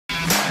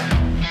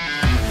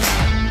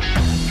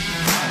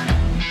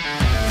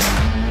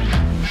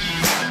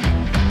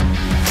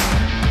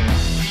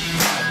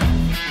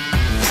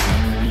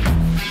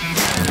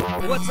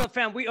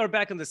fam? We are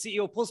back on the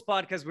CEO Pulse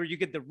podcast where you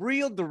get the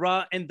real, the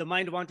raw, and the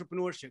mind of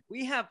entrepreneurship.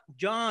 We have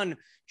Jon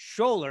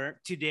Schoeller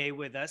today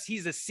with us.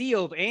 He's the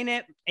CEO of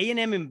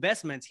A&M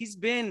Investments. He's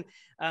been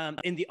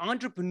in the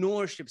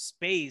entrepreneurship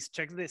space,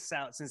 check this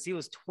out, since he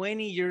was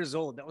 20 years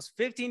old. That was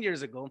 15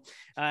 years ago.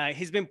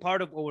 He's been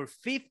part of over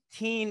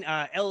 15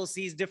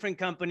 LLCs, different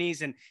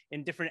companies, and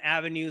in different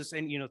avenues,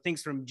 and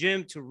things from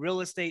gym to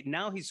real estate.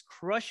 Now he's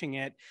crushing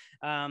it.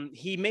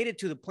 He made it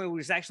to the point where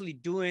he's actually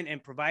doing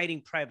and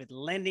providing private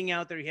lending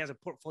out there. He has a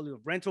portfolio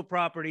of rental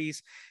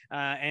properties,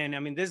 and I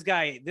mean, this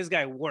guy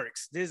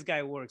works. This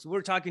guy works.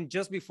 We're talking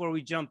just before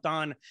we jumped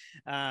on,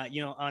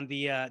 on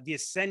the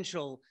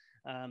essential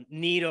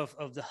need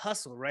of the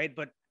hustle, right?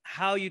 But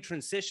how you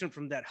transition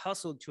from that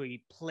hustle to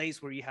a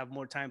place where you have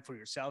more time for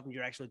yourself and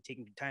you're actually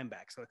taking your time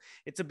back. So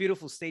it's a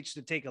beautiful stage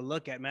to take a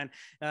look at, man.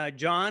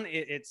 Jon,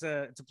 it's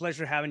a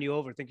pleasure having you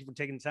over. Thank you for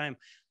taking the time.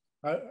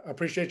 I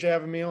appreciate you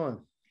having me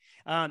on.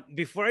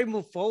 Before I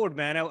move forward,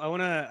 man, I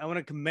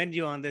wanna commend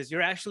you on this.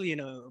 You're actually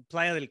in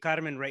Playa del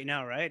Carmen right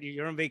now, right?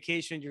 You're on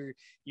vacation.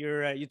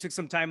 You took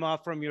some time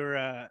off from your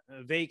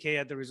vacay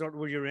at the resort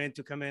where you're in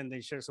to come in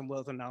and share some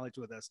wealth and knowledge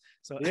with us.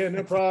 So yeah,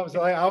 no problem.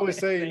 So I always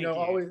say,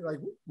 always like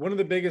one of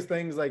the biggest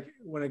things, like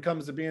when it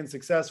comes to being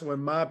successful,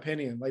 in my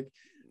opinion, like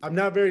I'm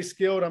not very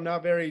skilled. I'm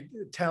not very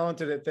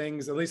talented at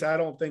things. At least I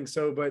don't think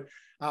so, but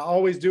I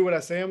always do what I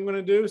say I'm going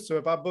to do. So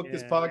if I book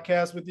this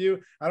podcast with you,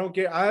 I don't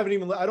care. I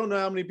don't know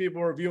how many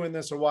people are viewing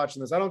this or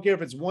watching this. I don't care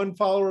if it's one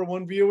follower,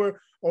 one viewer,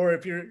 or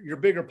if you're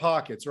bigger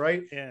pockets,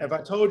 right? Yeah. If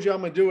I told you I'm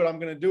going to do it, I'm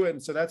going to do it.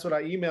 And so that's what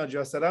I emailed you.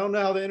 I said, I don't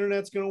know how the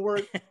internet's going to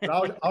work,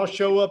 but I'll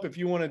show up if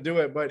you want to do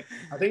it. But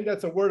I think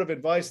that's a word of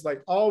advice.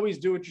 Like always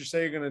do what you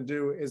say you're going to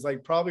do is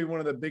like probably one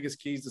of the biggest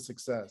keys to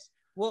success.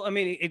 Well, I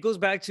mean, it goes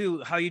back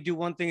to how you do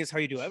one thing is how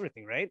you do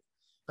everything, right?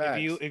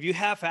 If you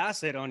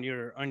half-ass it on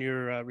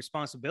your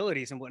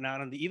responsibilities and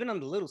whatnot, even on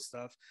the little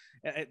stuff,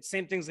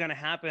 same thing's gonna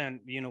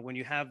happen. When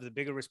you have the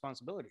bigger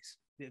responsibilities,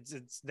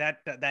 it's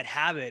that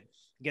habit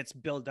gets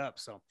built up.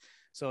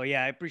 So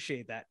yeah, I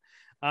appreciate that.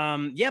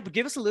 But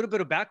give us a little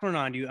bit of background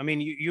on you. I mean,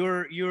 we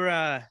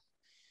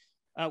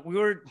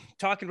were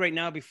talking right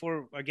now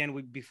before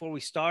we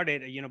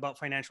started, about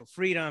financial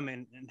freedom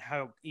and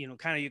how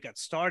kind of you got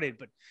started,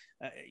 but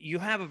you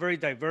have a very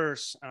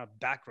diverse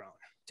background.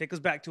 Take us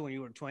back to when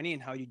you were 20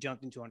 and how you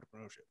jumped into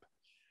entrepreneurship.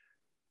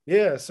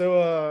 Yeah.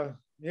 So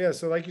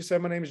like you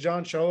said, my name is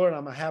Jon Schoeller and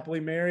I'm happily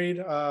married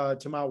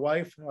to my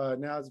wife.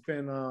 Now it's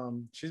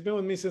been, she's been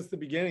with me since the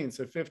beginning.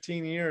 So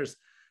 15 years.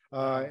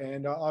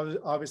 And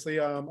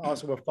obviously I'm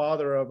also a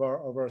father of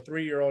our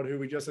 3-year-old who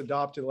we just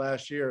adopted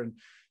last year. And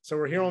so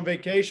we're here on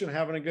vacation,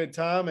 having a good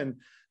time.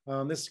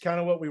 And this is kind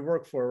of what we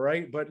work for.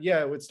 Right. But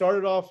yeah, it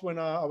started off when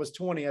I was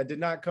 20. I did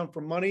not come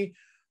from money.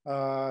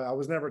 I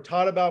was never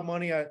taught about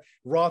money.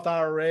 Roth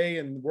IRA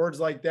and words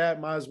like that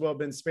might as well have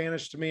been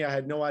Spanish to me. I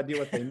had no idea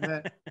what they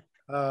meant.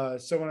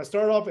 So when I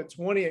started off at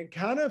 20, it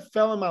kind of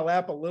fell in my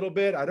lap a little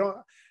bit. I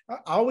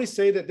always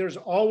say that there's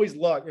always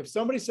luck. If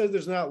somebody says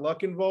there's not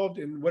luck involved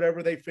in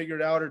whatever they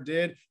figured out or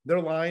did,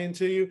 they're lying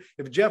to you.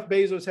 If Jeff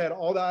Bezos had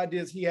all the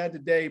ideas he had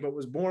today, but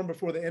was born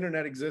before the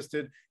internet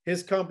existed,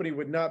 his company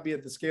would not be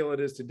at the scale it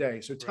is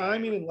today. So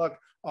timing and luck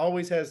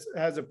always has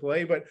a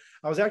play. But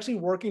I was actually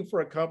working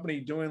for a company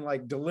doing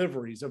like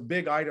deliveries of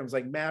big items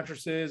like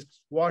mattresses,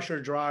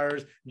 washer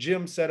dryers,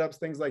 gym setups,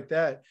 things like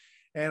that.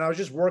 And I was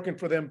just working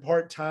for them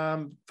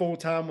part-time,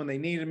 full-time when they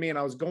needed me. And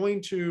I was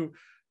going to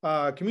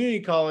community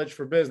college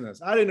for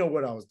business. I didn't know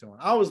what I was doing.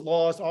 I was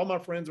lost. All my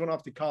friends went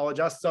off to college.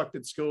 I sucked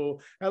at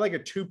school. I had like a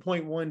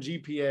 2.1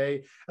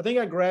 GPA. I think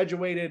I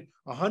graduated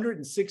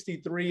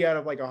 163 out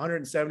of like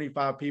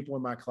 175 people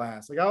in my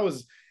class. Like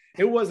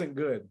it wasn't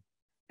good.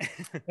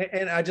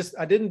 And I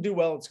didn't do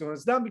well at school.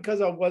 It's not because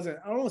I don't want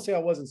to say I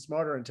wasn't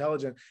smart or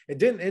intelligent. It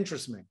didn't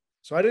interest me.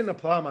 So I didn't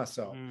apply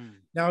myself.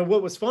 Now,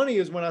 what was funny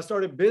is when I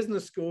started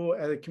business school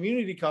at a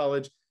community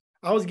college,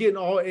 I was getting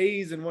all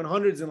A's and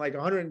 100s and like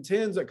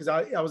 110s because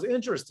I was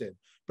interested.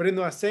 But in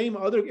my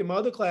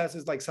other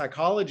classes, like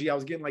psychology, I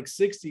was getting like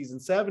 60s and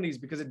 70s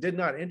because it did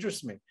not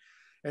interest me.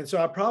 And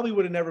so I probably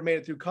would have never made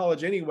it through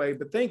college anyway.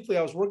 But thankfully,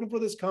 I was working for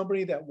this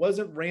company that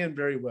wasn't ran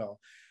very well.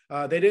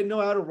 They didn't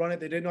know how to run it.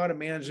 They didn't know how to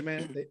manage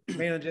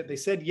it. They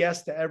said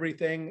yes to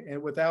everything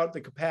and without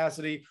the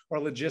capacity or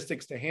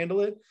logistics to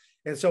handle it.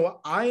 And so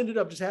I ended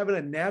up just having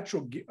a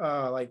natural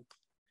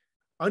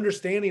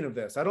understanding of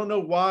this. I don't know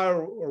why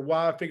or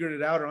why I figured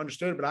it out or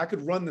understood it, but I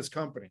could run this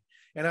company.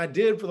 And I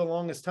did for the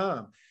longest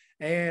time.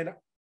 And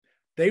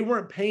they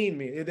weren't paying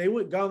me. They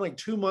went gone like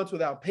 2 months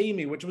without paying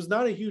me, which was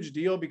not a huge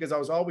deal because I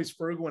was always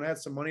frugal and had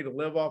some money to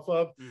live off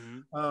of.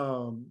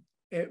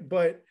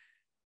 But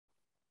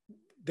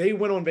they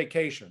went on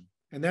vacation.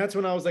 And that's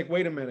when I was like,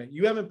 wait a minute,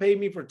 you haven't paid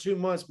me for 2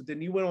 months, but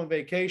then you went on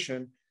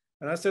vacation.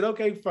 And I said,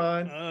 okay,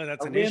 fine. Oh,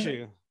 that's an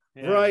issue.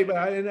 Yeah. Right.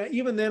 But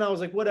even then I was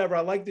like, whatever, I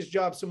like this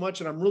job so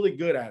much and I'm really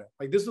good at it.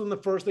 Like this is one of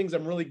the first things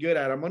I'm really good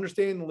at. I'm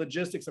understanding the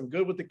logistics. I'm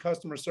good with the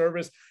customer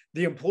service.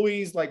 The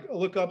employees like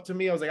look up to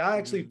me. I was like, I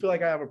actually feel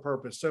like I have a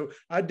purpose. So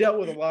I dealt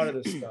with a lot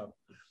of this stuff.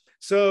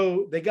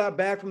 So they got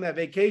back from that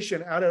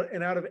vacation out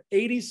of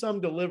 80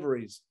 some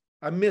deliveries,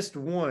 I missed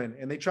one,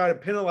 and they tried to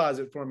penalize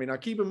it for me. Now,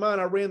 keep in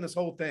mind, I ran this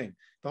whole thing,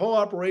 the whole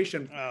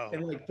operation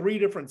in like 3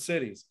 different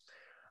cities.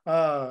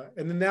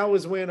 And then that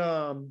was when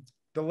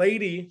the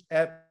lady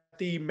at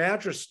the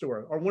mattress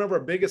store, or one of our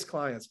biggest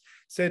clients,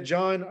 said,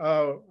 John,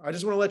 I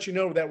just want to let you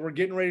know that we're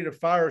getting ready to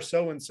fire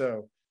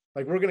so-and-so.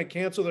 Like, we're going to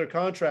cancel their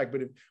contract,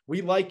 but if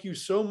we like you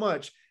so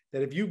much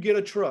that if you get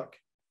a truck,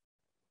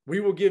 we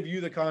will give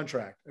you the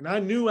contract. And I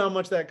knew how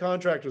much that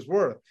contract was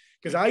worth,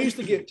 because I used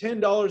to get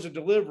 $10 a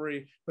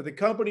delivery, but the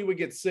company would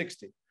get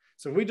 60.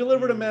 So if we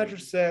delivered a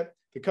mattress set,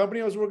 the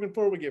company I was working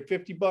for would get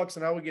 $50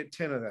 and I would get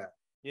 10 of that.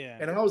 Yeah.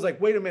 And I was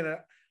like, wait a minute.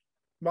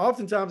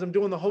 Oftentimes I'm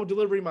doing the whole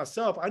delivery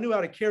myself. I knew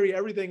how to carry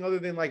everything other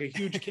than like a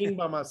huge king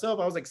by myself.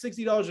 I was like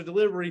 $60 a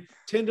delivery,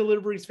 10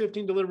 deliveries,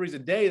 15 deliveries a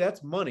day.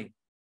 That's money.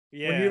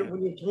 Yeah.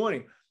 When you're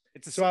 20.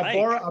 It's a so spike.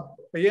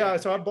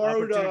 I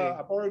borrowed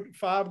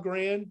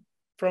 $5,000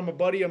 from a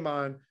buddy of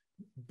mine,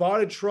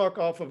 bought a truck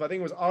off of, I think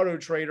it was Auto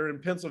Trader in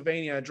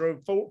Pennsylvania. I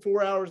drove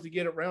 4 hours to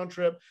get it round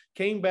trip,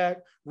 came back,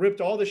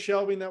 ripped all the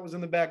shelving that was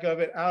in the back of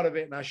it out of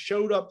it. And I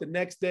showed up the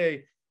next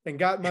day and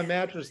got my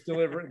mattress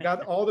delivered,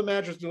 got all the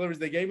mattress deliveries.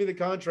 They gave me the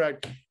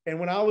contract. And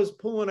when I was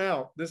pulling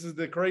out, this is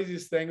the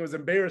craziest thing. It was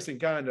embarrassing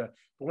kind of,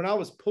 but when I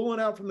was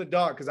pulling out from the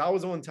dock, because I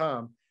was on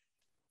time,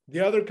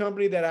 the other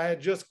company that I had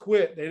just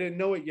quit, they didn't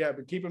know it yet,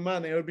 but keep in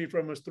mind, they owed me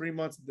for almost 3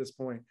 months at this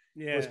point.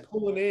 Yeah. Was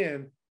pulling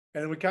in,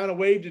 and we kind of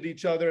waved at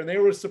each other, and they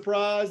were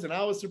surprised and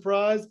I was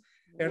surprised.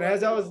 And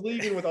as I was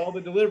leaving with all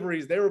the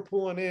deliveries, they were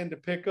pulling in to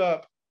pick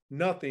up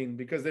nothing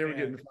because they were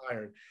getting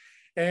fired.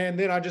 And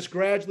then I just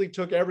gradually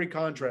took every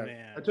contract.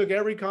 I took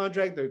every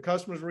contract. The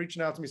customers were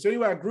reaching out to me. So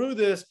anyway, I grew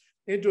this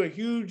into a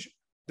huge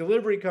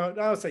delivery.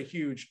 I would say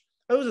huge.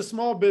 It was a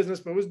small business,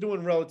 but it was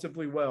doing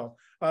relatively well.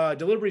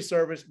 Delivery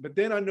service. But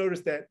then I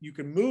noticed that you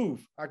can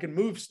move. I can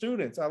move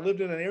students. I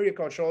lived in an area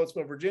called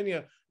Charlottesville,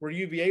 Virginia, where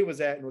UVA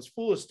was at, and was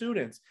full of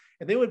students.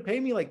 And they would pay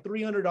me like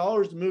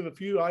 $300 to move a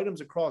few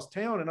items across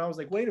town. And I was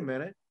like, wait a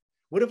minute,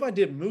 what if I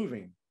did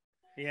moving?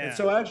 Yeah. And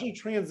so I actually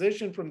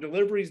transitioned from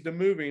deliveries to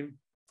moving,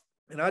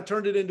 and I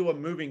turned it into a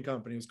moving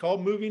company. It was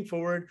called Moving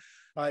Forward.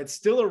 It's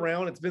still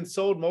around. It's been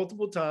sold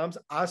multiple times.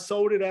 I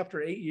sold it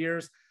after 8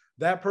 years.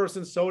 That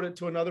person sold it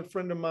to another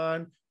friend of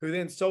mine, who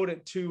then sold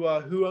it to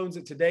who owns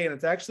it today. And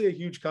it's actually a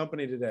huge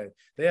company today.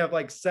 They have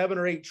like 7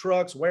 or 8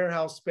 trucks,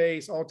 warehouse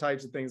space, all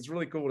types of things. It's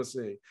really cool to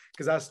see,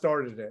 because I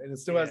started it, and it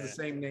still has the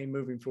same name,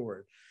 Moving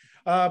Forward.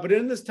 But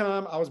in this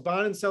time, I was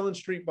buying and selling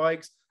street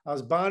bikes. I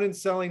was buying and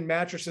selling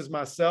mattresses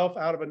myself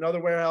out of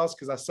another warehouse,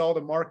 because I saw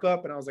the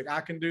markup and I was like,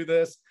 I can do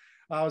this.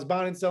 I was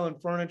buying and selling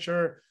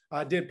furniture.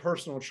 I did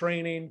personal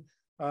training.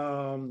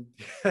 I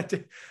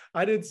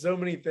did so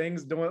many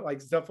things, doing like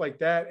stuff like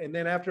that. And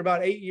then after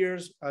about 8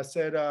 years, I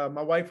said,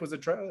 my wife was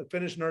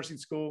finished nursing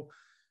school.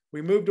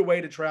 We moved away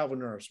to travel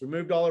nurse. We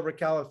moved all over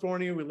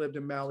California. We lived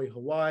in Maui,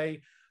 Hawaii.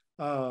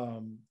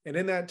 And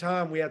in that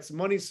time, we had some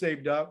money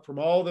saved up from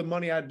all the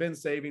money I'd been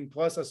saving.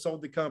 Plus I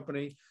sold the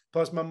company.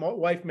 Plus my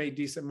wife made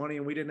decent money,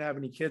 and we didn't have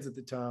any kids at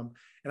the time.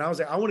 And I was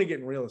like, I want to get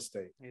in real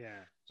estate.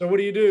 Yeah. So what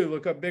do?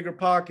 Look up Bigger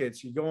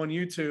Pockets. You go on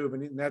YouTube,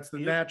 and that's the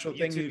natural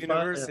thing. YouTube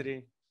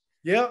University.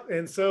 Yeah.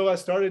 And so I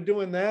started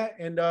doing that.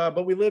 And,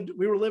 but we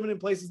were living in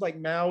places like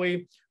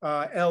Maui,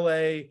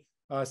 LA,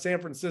 San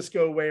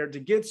Francisco, where to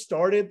get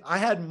started, I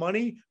had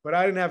money, but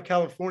I didn't have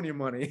California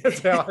money.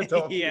 That's how I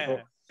told people.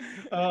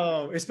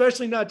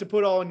 Especially not to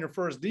put all in your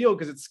first deal,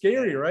 because it's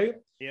scary, right?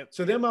 Yep.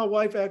 So then my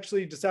wife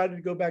actually decided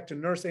to go back to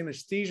nurse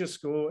anesthesia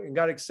school and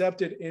got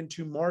accepted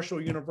into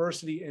Marshall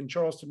University in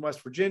Charleston,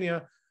 West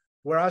Virginia,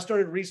 where I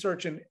started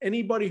researching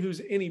anybody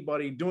who's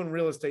anybody doing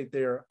real estate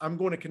there. I'm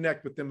going to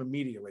connect with them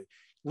immediately.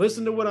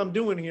 Listen to what I'm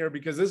doing here,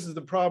 because this is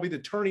probably the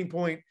turning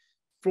point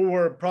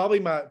for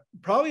probably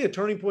a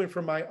turning point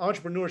for my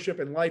entrepreneurship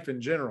and life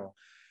in general.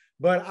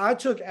 But I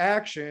took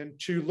action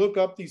to look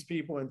up these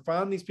people and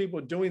find these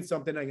people doing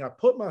something, and I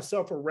put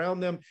myself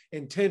around them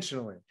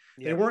intentionally.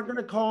 Yep. They weren't going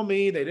to call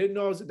me. They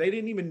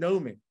didn't even know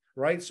me.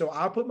 Right. So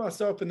I put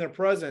myself in their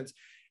presence,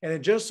 and it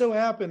just so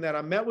happened that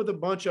I met with a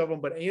bunch of them,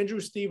 but Andrew,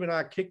 Steve, and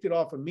I kicked it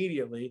off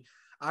immediately.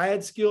 I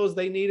had skills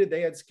they needed.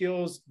 They had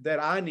skills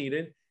that I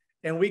needed.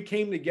 And we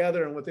came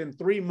together, and within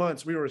 3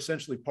 months, we were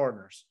essentially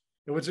partners.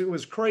 It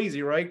was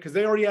crazy, right? Because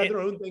they already had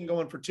their own thing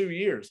going for 2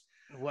 years.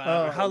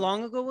 Wow. How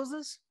long ago was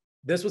this?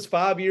 This was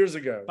 5 years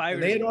ago.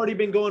 They had already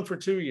been going for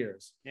 2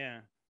 years. Yeah.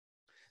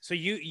 So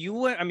you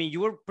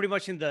were pretty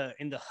much in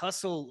the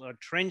hustle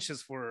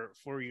trenches for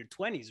your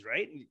 20s,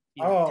 right?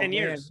 10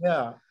 years.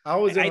 Yeah. I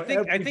was. I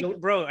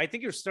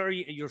think your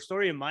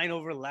story and mine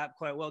overlap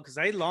quite well, because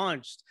I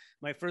launched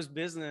my first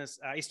business.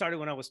 I started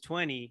when I was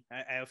 20.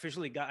 I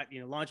officially got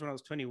launched when I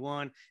was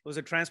 21. It was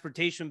a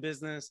transportation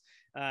business.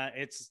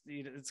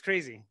 It's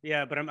crazy.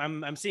 Yeah, but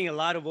I'm seeing a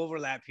lot of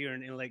overlap here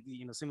in like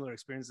similar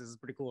experiences. It's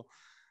pretty cool.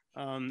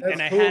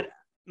 And I had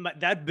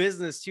that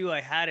business too. I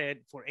had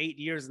it for 8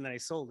 years, and then I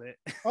sold it.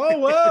 Oh,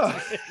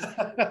 wow.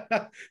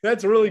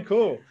 That's really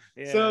cool.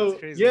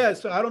 Yeah,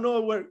 so I don't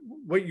know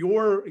what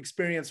your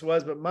experience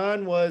was, but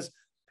mine was,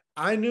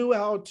 I knew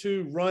how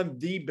to run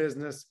the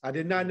business. I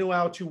did not know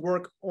how to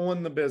work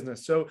on the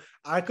business. So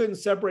I couldn't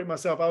separate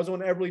myself. I was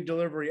on every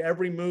delivery,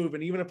 every move.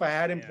 And even if I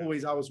had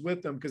employees, I was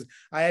with them because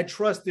I had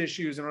trust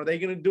issues. And are they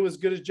going to do as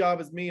good a job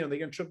as me? Are they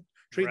going to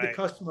treat the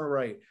customer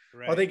right?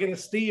 Are they going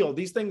to steal?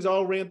 These things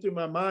all ran through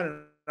my mind.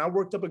 And I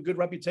worked up a good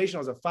reputation. I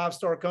was a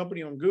 5-star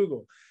company on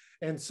Google.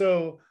 And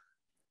so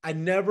I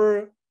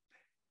never,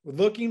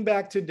 looking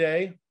back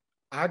today,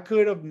 I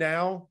could have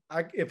now,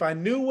 if I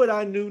knew what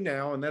I knew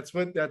now, and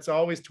that's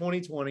always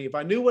 2020. If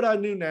I knew what I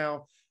knew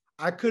now,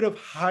 I could have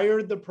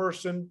hired the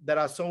person that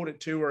I sold it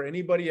to or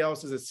anybody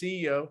else as a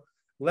CEO,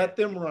 let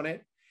them run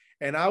it.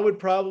 And I would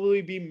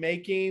probably be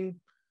making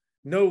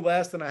no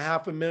less than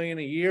 $500,000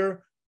 a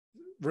year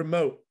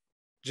remote,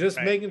 just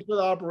making sure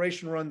the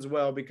operation runs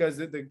well because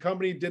the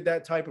company did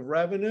that type of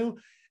revenue.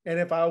 And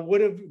if I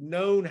would have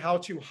known how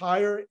to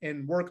hire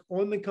and work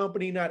on the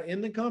company, not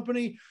in the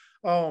company,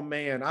 oh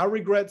man, I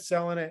regret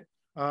selling it.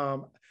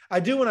 I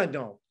do and I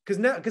don't,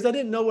 because I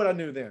didn't know what I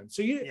knew then.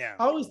 So I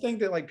always think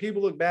that like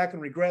people look back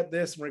and regret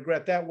this and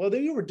regret that. Well,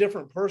 you were a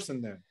different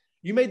person then.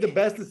 You made the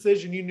best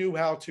decision you knew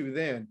how to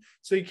then.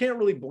 So you can't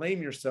really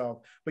blame yourself.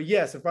 But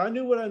yes, if I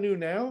knew what I knew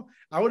now,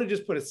 I would have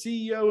just put a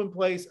CEO in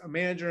place, a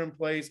manager in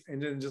place,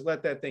 and then just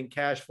let that thing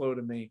cash flow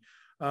to me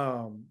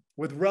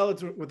with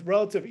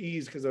relative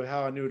ease because of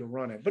how I knew to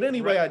run it. But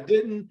anyway, I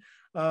didn't.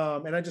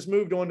 And I just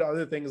moved on to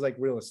other things like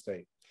real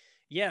estate.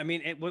 Yeah, I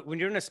mean, when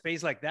you're in a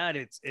space like that,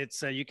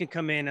 it's you can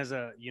come in as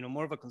a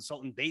more of a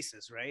consultant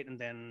basis, right? And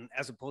then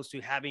as opposed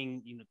to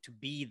having to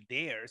be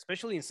there,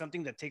 especially in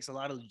something that takes a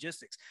lot of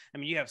logistics. I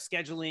mean, you have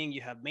scheduling,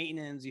 you have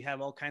maintenance, you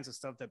have all kinds of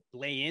stuff that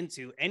play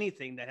into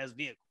anything that has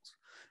vehicles,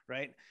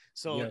 right?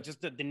 So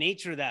just the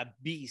nature of that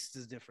beast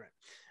is different.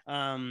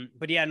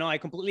 But yeah, no, I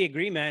completely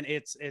agree, man.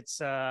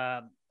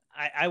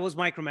 I was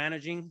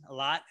micromanaging a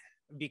lot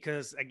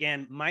because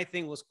again, my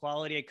thing was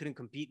quality. I couldn't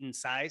compete in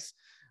size.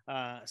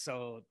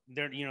 So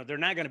they're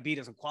not going to beat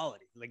us in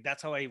quality. Like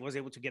that's how I was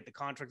able to get the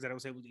contracts that I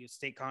was able to use,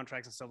 state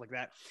contracts and stuff like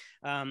that.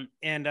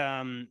 And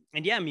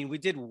yeah, I mean, we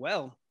did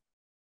well,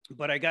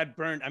 but I got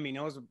burned. I mean,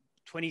 I was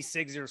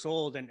 26 years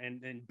old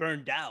and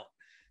burned out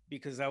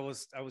because I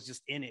was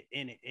just in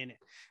it.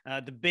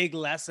 The big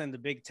lesson, the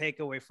big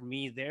takeaway for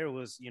me there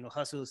was,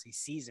 hustle is a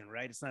season,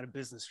 right? It's not a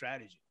business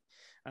strategy.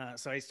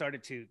 So I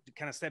started to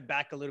kind of step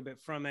back a little bit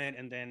from it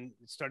and then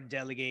started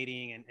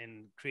delegating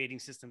and creating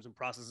systems and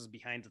processes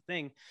behind the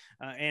thing.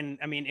 And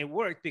I mean, it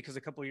worked because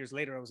a couple of years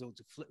later, I was able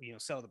to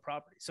sell the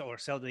property. Or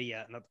sell the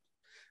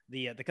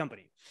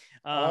company.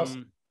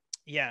 Awesome.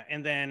 Yeah.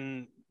 And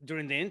then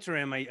during the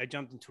interim, I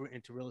jumped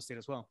into real estate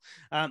as well.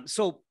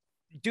 So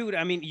dude,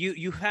 I mean,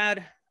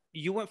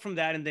 you went from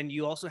that and then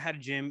you also had a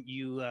gym.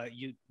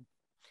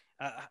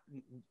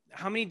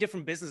 How many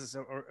different businesses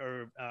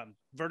or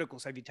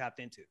verticals have you tapped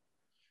into?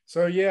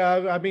 So,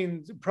 yeah, I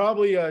mean,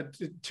 probably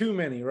too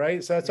many,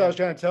 right? So that's what I was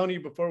trying to tell you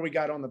before we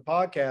got on the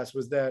podcast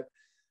was that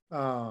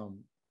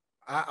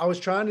I was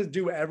trying to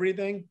do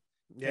everything.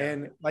 Yeah.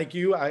 And like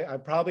you, I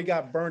probably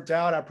got burnt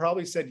out. I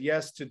probably said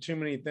yes to too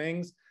many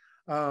things.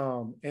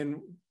 Sorry,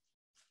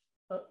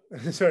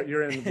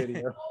 you're in the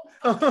video.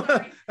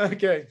 Sorry.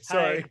 Okay,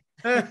 sorry.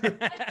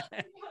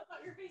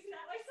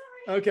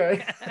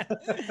 Okay.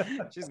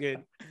 She's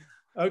good.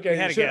 Okay. We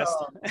had a guest.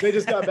 They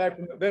just got back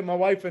from my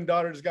wife and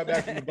daughter just got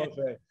back from the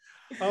buffet.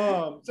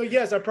 So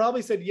yes, I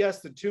probably said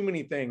yes to too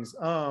many things.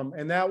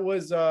 And that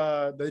was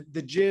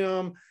the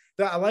gym.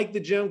 I like the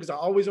gym because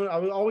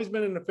I've always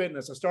been into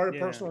fitness. I started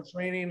personal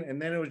training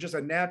and then it was just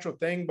a natural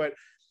thing. But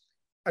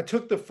I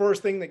took the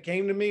first thing that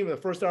came to me, the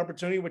first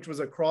opportunity, which was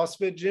a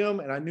CrossFit gym.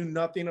 And I knew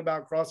nothing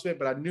about CrossFit,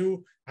 but I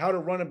knew how to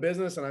run a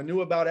business and I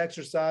knew about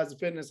exercise and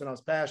fitness and I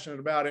was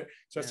passionate about it.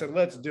 So I said,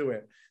 let's do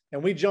it.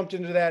 And we jumped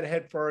into that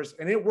head first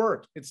and it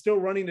worked. It's still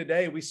running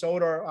today. We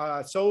sold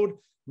sold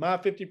my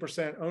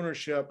 50%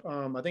 ownership,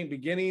 I think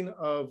beginning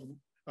of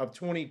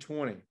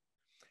 2020.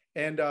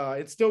 And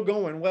it's still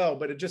going well,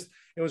 but it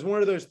was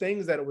one of those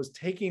things that it was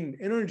taking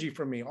energy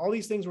from me. All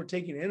these things were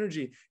taking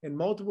energy in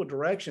multiple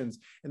directions.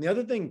 And the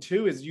other thing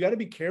too, is you got to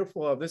be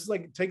careful of this. Is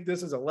like, take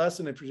this as a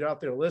lesson. If you're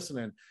out there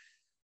listening,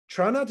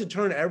 try not to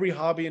turn every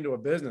hobby into a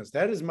business.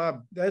 That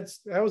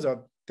was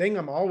a thing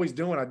I'm always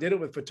doing. I did it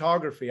with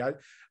photography. I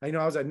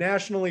was a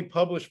nationally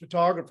published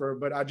photographer,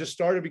 but I just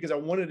started because I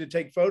wanted to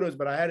take photos,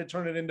 but I had to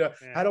turn it into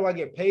how do I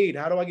get paid?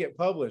 How do I get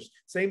published?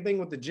 Same thing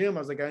with the gym.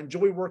 I was like, I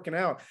enjoy working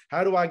out.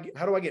 How do I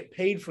get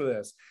paid for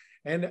this?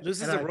 And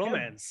this is a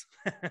romance.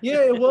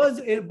 Yeah, it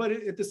was. But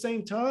at the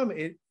same time,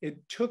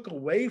 it took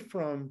away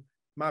from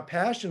my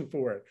passion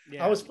for it.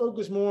 Yeah. I was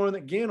focused more on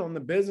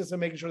the business and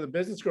making sure the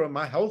business grew.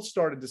 My health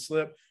started to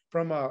slip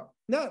from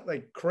not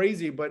like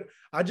crazy, but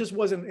I just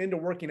wasn't into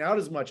working out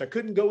as much. I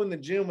couldn't go in the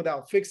gym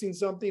without fixing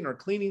something or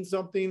cleaning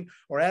something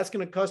or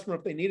asking a customer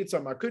if they needed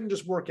something. I couldn't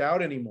just work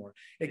out anymore.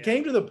 It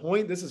came to the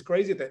point, this is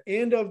crazy, at the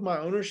end of my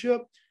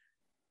ownership,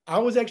 I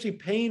was actually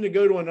paying to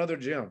go to another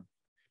gym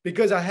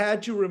because I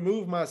had to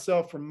remove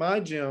myself from my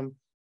gym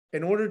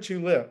in order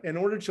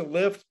to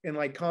lift and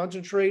like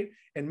concentrate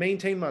and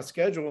maintain my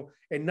schedule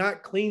and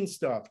not clean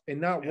stuff and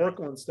not work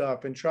on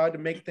stuff and try to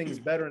make things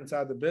better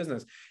inside the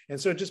business.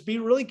 And so just be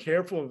really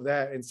careful of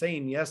that and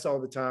saying yes all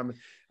the time.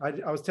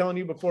 I was telling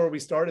you before we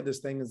started this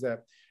thing is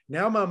that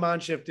now my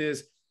mind shift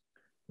is,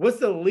 what's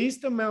the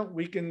least amount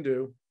we can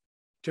do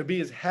to be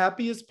as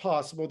happy as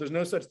possible? There's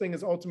no such thing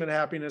as ultimate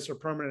happiness or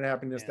permanent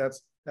happiness.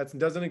 That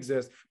doesn't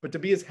exist. But to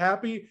be as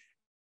happy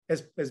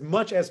as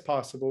much as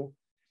possible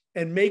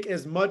and make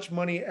as much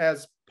money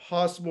as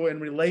possible in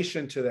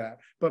relation to that.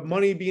 But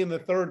money being the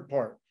third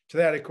part to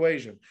that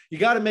equation. You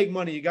got to make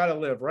money. You got to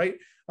live, right?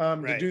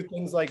 To do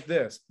things like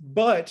this.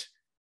 But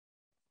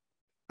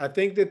I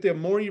think that the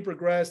more you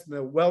progress and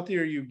the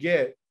wealthier you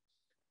get,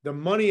 the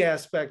money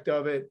aspect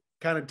of it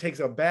kind of takes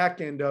a back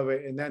end of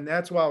it. And then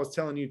that's why I was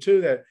telling you too,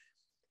 that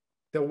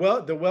the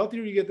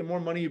wealthier you get, the more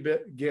money you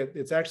get.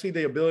 It's actually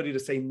the ability to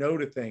say no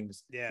to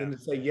things and to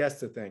say yes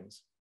to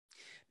things.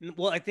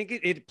 Well, I think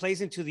it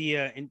plays into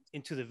the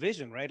into the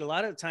vision, right? A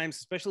lot of times,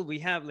 especially we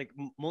have like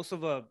most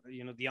of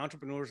the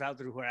entrepreneurs out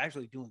there who are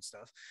actually doing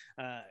stuff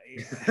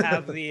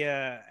have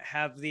the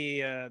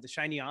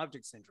shiny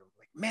object syndrome.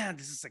 Like, man,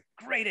 this is a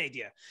great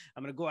idea.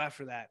 I'm gonna go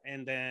after that,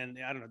 and then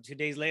I don't know, 2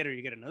 days later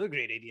you get another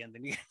great idea, and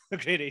then you get a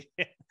great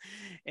idea,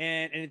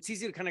 and it's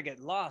easy to kind of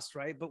get lost,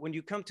 right? But when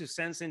you come to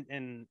sense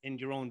in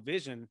your own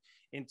vision,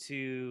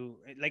 into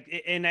like,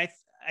 and I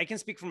can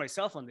speak for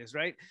myself on this,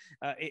 right?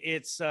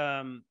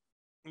 I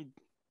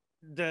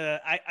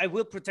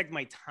will protect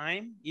my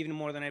time even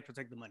more than I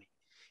protect the money.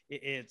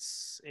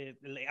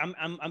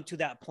 I'm to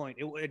that point.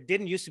 It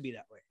didn't used to be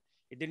that way.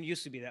 It didn't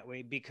used to be that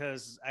way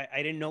because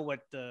I didn't know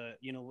what the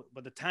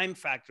time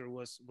factor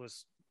was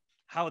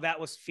how that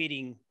was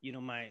feeding,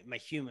 my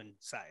human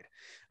side.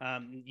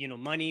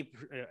 Money,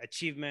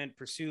 achievement,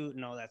 pursuit,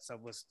 and all that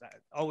stuff was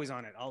always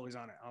on it.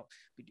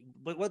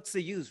 But what's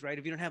the use, right?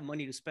 If you don't have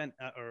money to spend,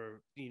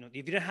 or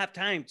if you don't have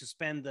time to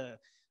spend the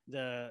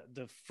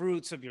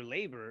fruits of your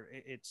labor,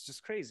 it's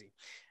just crazy.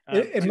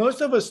 And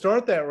most of us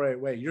start that right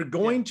way. You're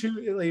going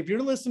to, if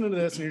you're listening to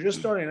this and you're just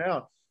starting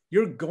out,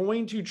 you're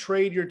going to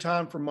trade your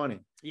time for money.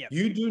 Yeah.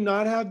 You do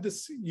not have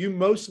this, you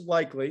most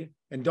likely,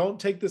 and don't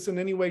take this in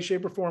any way,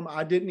 shape, or form.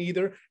 I didn't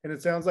either. And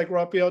it sounds like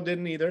Rafael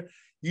didn't either.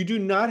 You do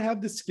not have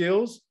the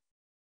skills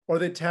or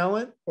the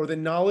talent or the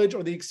knowledge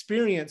or the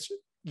experience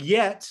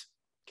yet,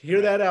 hear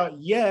that out,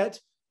 yet,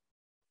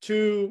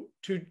 to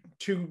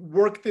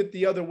work it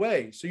the other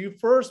way. So you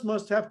first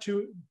must have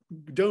to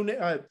donate,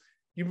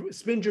 you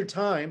spend your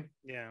time,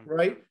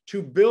 right,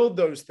 to build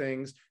those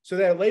things so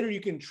that later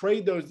you can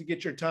trade those to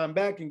get your time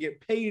back and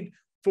get paid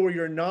for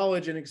your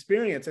knowledge and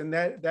experience. And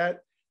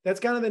that's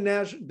kind of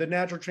the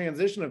natural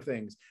transition of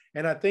things.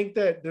 And I think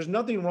that there's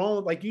nothing wrong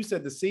with, like you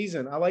said, the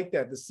season. I like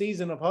that, the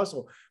season of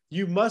hustle.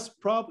 You must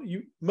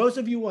most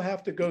of you will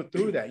have to go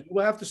through that. You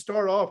will have to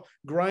start off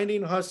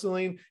grinding,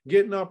 hustling,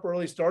 getting up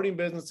early, starting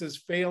businesses,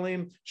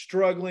 failing,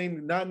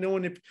 struggling, not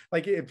knowing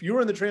if you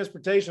were in the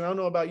transportation, I don't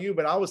know about you,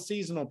 but I was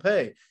seasonal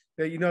pay.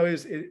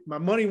 That, my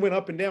money went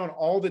up and down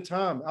all the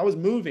time. I was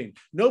moving.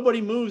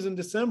 Nobody moves in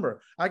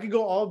December. I could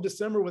go all of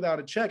December without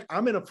a check.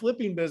 I'm in a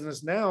flipping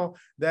business now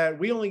that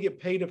we only get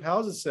paid if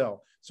houses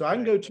sell. So I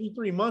can go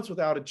 2-3 months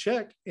without a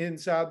check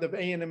inside the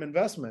A&M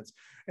investments.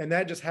 And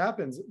that just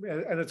happens.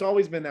 And it's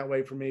always been that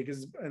way for me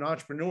because it's an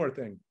entrepreneur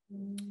thing.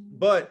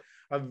 But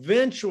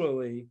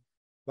eventually,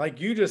 like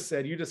you just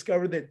said, you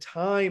discover that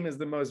time is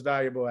the most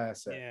valuable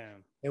asset. Yeah.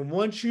 And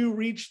once you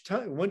reach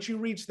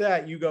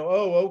that, you go,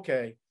 oh,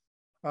 okay.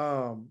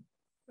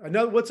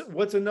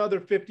 What's another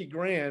 50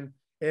 grand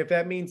if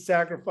that means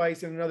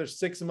sacrificing another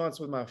 6 months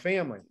with my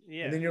family?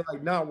 And then you're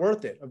like, not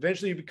worth it.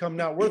 Eventually you become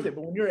not worth it.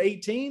 But when you're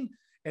 18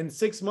 and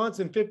 6 months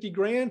and 50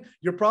 grand,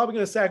 you're probably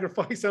going to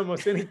sacrifice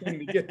almost anything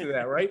to get to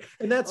that. Right.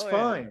 And that's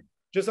fine. Yeah.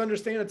 Just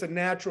understand it's a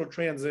natural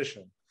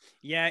transition.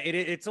 Yeah,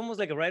 it's almost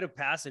like a rite of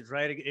passage,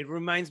 right? It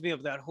reminds me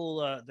of that whole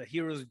the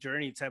hero's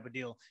journey type of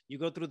deal. You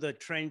go through the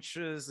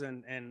trenches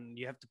and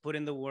you have to put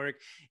in the work.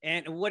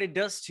 And what it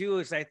does too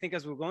is, I think,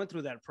 as we're going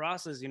through that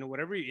process,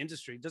 whatever your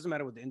industry, it doesn't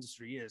matter what the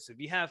industry is. If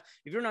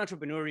you're an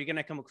entrepreneur, you're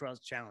gonna come across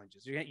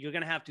challenges. You're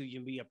gonna have to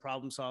be a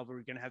problem solver.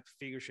 You're gonna have to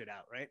figure shit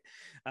out, right?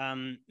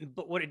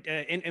 But what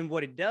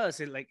it does,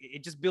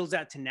 it just builds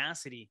that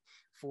tenacity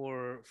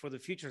for the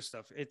future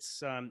stuff.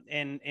 It's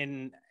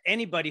and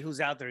anybody who's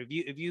out there,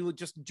 if you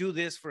just do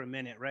this for a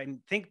minute, right,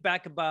 and think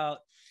back about,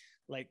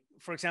 like,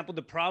 for example,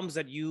 the problems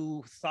that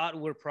you thought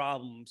were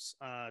problems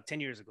 10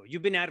 years ago.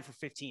 You've been at it for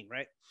 15,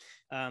 right?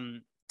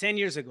 10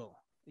 years ago,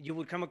 you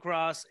would come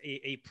across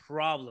a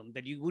problem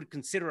that you would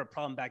consider a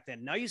problem back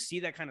then. Now you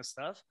see that kind of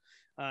stuff,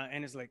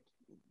 and it's like,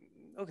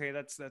 okay,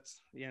 that's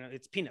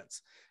it's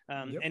peanuts.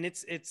 And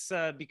it's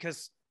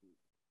because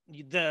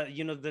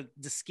the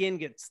skin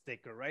gets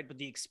thicker, right? But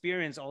the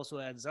experience also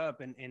adds up,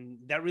 and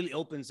that really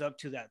opens up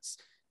to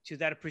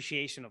that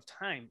appreciation of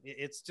time.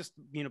 It's just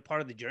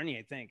part of the journey,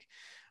 I think.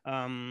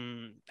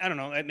 I don't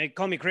know, they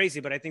call me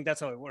crazy, but I think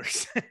that's how it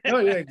works. No,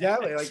 yeah,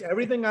 exactly. Like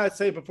everything I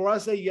say, before I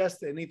say yes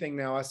to anything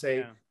now, I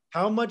say,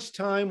 how much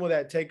time will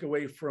that take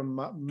away from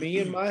me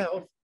and my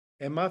health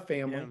and my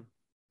family Yeah.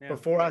 Yeah.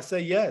 before I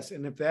say yes.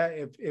 And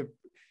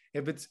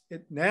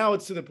now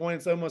it's to the point,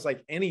 it's almost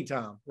like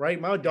anytime, right?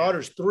 My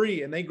daughter's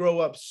 3 and they grow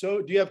up.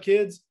 So do you have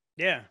kids?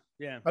 Yeah.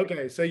 Yeah.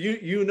 Okay. So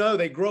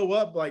they grow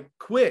up like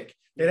quick.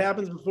 It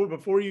happens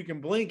before you can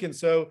blink. And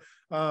so,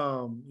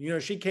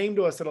 she came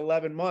to us at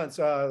 11 months.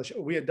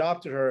 We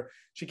adopted her.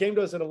 She came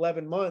to us at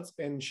 11 months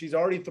and she's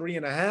already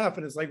 3.5.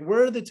 And it's like,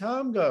 where did the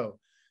time go?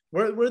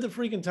 Where the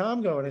freaking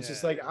time go? And it's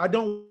just like, I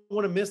don't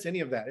want to miss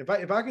any of that.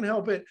 If I can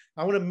help it,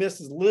 I want to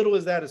miss as little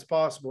as that as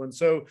possible. And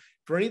so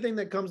for anything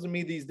that comes to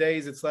me these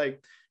days, it's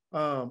like,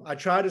 I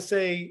try to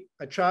say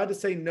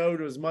no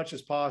to as much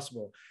as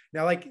possible.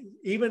 Now, like,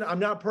 even I'm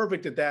not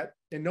perfect at that,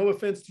 and no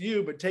offense to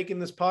you, but taking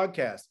this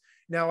podcast.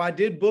 Now, I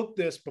did book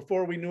this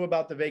before we knew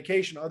about the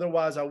vacation.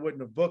 Otherwise, I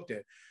wouldn't have booked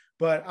it.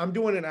 But I'm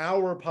doing an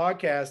hour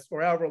podcast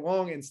or hour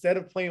long instead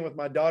of playing with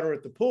my daughter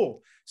at the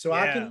pool. So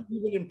I can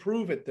even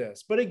improve at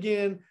this. But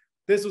again,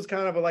 this was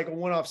kind of like a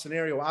one-off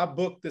scenario. I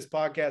booked this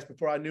podcast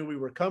before I knew we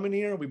were coming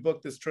here. We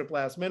booked this trip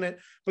last minute,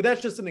 but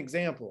that's just an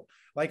example.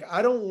 Like,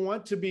 I don't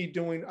want to be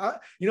doing,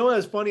 you know,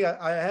 it's funny.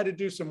 I had to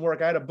do some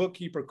work. I had a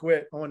bookkeeper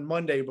quit on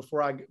Monday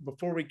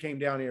before we came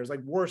down here. It was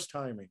like worst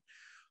timing.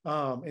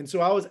 And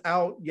so I was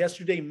out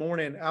yesterday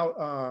morning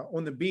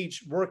on the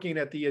beach working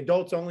at the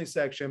adults only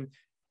section,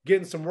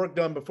 getting some work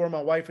done before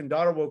my wife and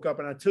daughter woke up.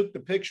 And I took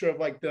the picture of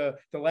like the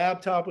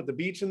laptop with the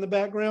beach in the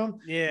background,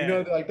 you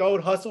know, like the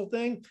old hustle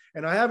thing.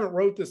 And I haven't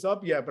wrote this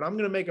up yet, but I'm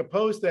going to make a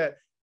post that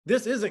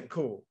this isn't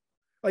cool.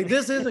 Like,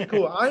 this isn't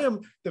cool.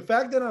 The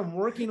fact that I'm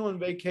working on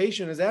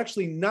vacation is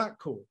actually not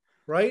cool.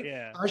 Right.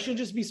 Yeah. I should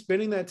just be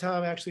spending that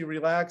time actually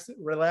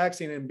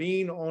relaxing and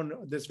being on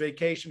this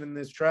vacation and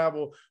this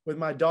travel with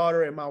my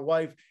daughter and my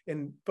wife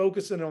and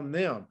focusing on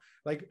them.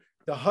 Like,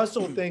 the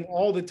hustle thing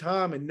all the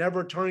time and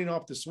never turning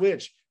off the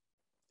switch,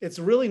 it's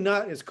really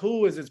not as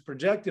cool as it's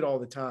projected all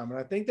the time. And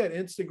I think that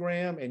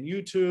Instagram and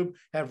YouTube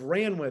have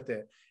ran with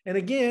it. And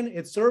again,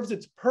 it serves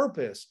its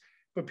purpose,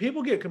 but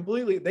people get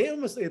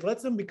it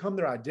lets them become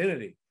their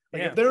identity.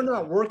 Like, if they're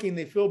not working,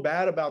 they feel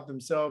bad about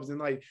themselves, and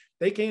like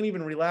they can't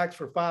even relax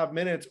for 5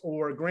 minutes,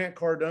 or Grant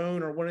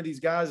Cardone or one of these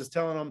guys is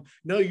telling them,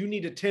 no, you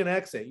need to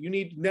 10X it. You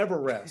need to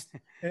never rest.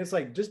 And it's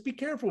like, just be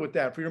careful with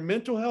that for your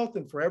mental health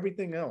and for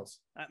everything else.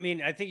 I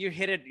mean, I think you're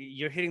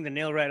hitting the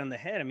nail right on the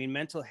head. I mean,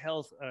 mental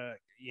health,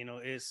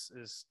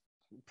 is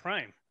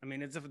prime. I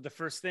mean, it's the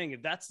first thing.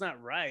 If that's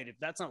not right, if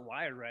that's not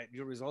wired right,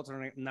 your results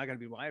are not going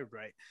to be wired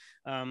right.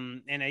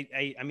 And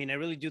I mean, I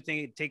really do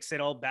think it takes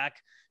it all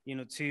back,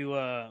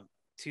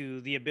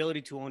 to the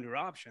ability to own your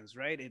options,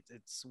 right?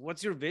 It's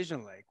what's your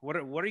vision like? What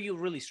are you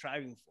really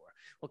striving for?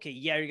 Okay,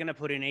 yeah, you're gonna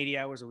put in 80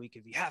 hours a week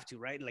if you have to,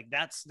 right? Like,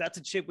 that's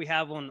a chip we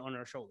have on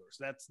our shoulders.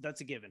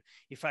 That's a given.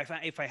 If I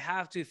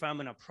have to, if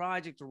I'm in a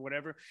project or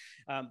whatever,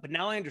 but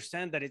now I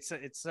understand that it's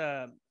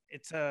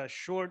a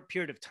short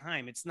period of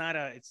time. It's not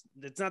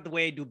the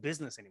way I do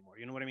business anymore.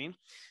 You know what I mean?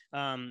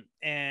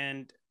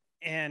 And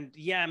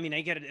yeah, I mean,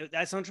 I get it.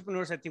 As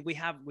entrepreneurs, I think we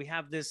have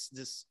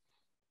this.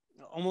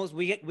 Almost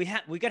we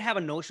gotta have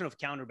a notion of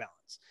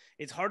counterbalance.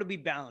 It's hard to be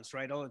balanced,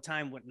 right, all the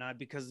time, whatnot,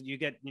 because you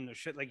get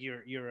shit like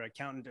your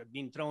accountant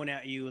being thrown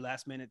at you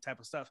last minute type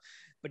of stuff.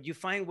 But you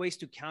find ways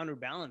to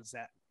counterbalance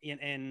that,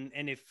 and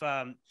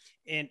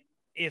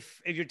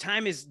if your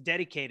time is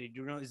dedicated,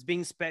 is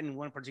being spent in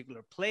one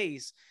particular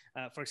place,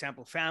 for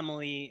example,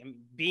 family, and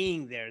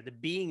being there, the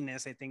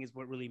beingness, I think, is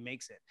what really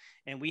makes it.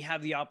 And we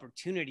have the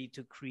opportunity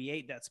to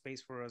create that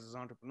space for us as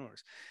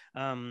entrepreneurs.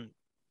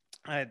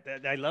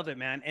 I love it,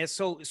 man. And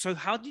so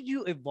how did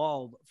you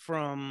evolve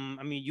from,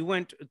 I mean, you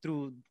went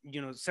through,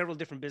 several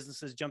different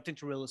businesses, jumped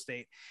into real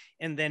estate,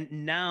 and then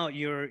now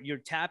you're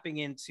tapping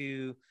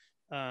into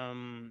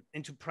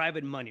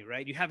private money,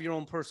 right? You have your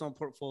own personal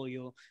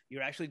portfolio.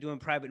 You're actually doing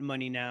private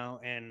money now.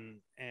 And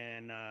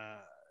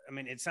I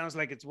mean, it sounds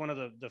like it's one of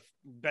the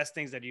best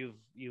things that you've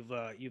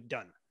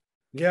done.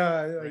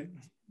 Yeah. Right?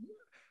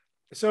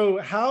 So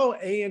how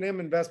A&M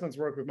Investments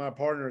work with my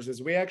partners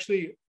is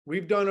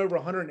we've done over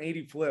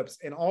 180 flips,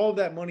 and all of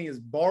that money is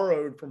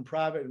borrowed from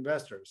private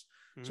investors.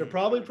 Mm-hmm. So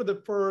probably for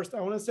the first,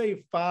 I want to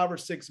say 5 or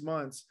 6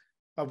 months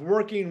of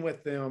working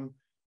with them,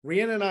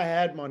 Rhiannon and I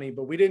had money,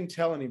 but we didn't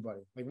tell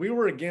anybody. Like, we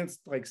were against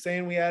like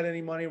saying we had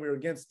any money. We were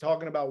against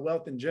talking about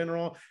wealth in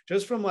general,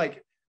 just from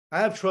like, I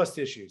have trust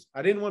issues.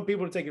 I didn't want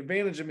people to take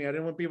advantage of me. I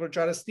didn't want people to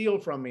try to steal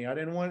from me. I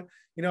didn't want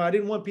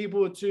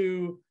people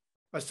to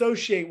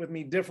associate with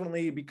me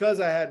differently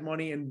because I had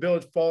money and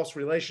build false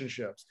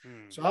relationships.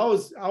 So I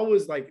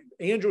was like,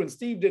 Andrew and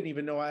Steve didn't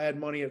even know I had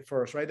money at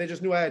first, right? They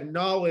just knew I had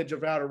knowledge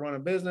of how to run a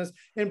business,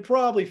 and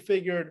probably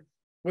figured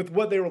with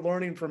what they were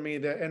learning from me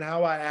and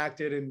how I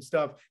acted and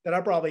stuff, that I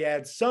probably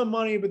had some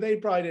money, but they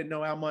probably didn't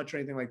know how much or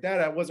anything like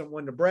that. I wasn't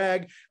one to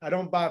brag. I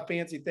don't buy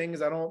fancy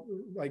things.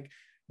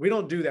 We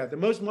don't do that. The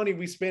most money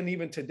we spend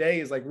even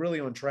today is like really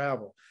on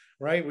travel,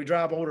 right? We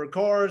drive older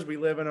cars. We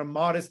live in a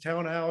modest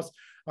townhouse.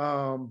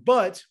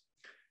 What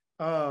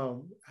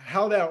happened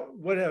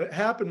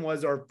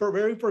was our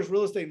very first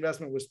real estate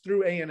investment was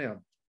through A&M,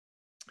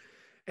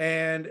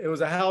 and it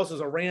was a house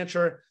as a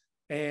rancher.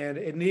 and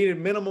it needed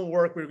minimal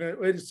work.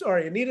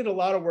 It needed a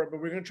lot of work, but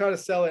we were going to try to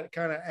sell it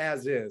kind of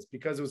as is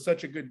because it was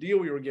such a good deal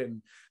we were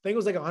getting. I think it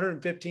was like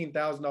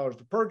 $115,000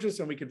 to purchase,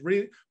 and we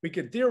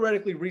could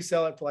theoretically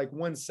resell it for like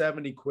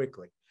 170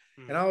 quickly.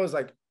 And I was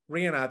like,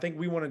 Rihanna, I think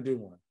we want to do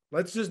one.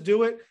 Let's just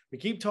do it. We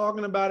keep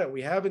talking about it.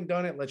 We haven't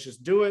done it. Let's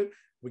just do it.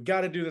 We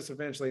got to do this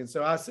eventually. And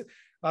so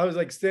I was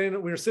like we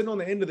were sitting on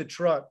the end of the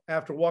truck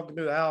after walking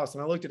through the house,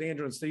 and I looked at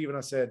Andrew and Steve and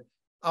I said,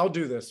 I'll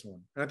do this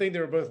one. And I think they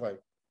were both like,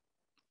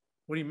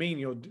 what do you mean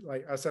you'll do?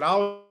 Like, I said,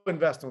 I'll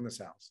invest on this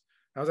house.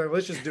 I was like,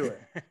 let's just do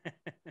it.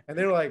 And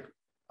they were like,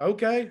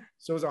 okay.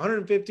 So it was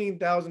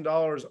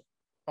 $115,000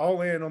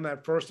 all in on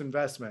that first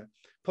investment,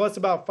 plus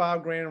about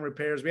 $5,000 in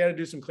repairs. We had to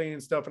do some cleaning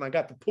stuff, and I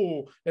got the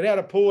pool. It had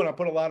a pool, and I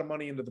put a lot of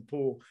money into the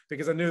pool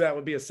because I knew that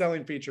would be a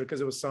selling feature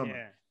because it was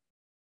summer.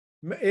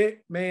 Yeah.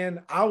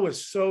 Man, I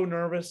was so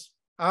nervous.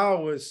 I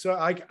was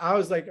like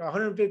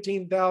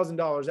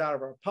 $115,000 out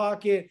of our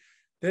pocket.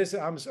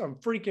 I'm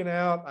freaking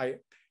out.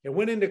 It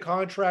went into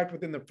contract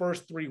within the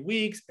first 3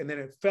 weeks, and then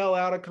it fell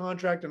out of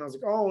contract. And I was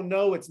like, oh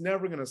no, it's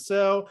never going to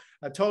sell.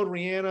 I told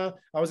Rihanna,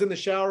 I was in the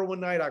shower one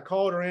night. I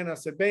called her in. I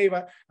said, babe,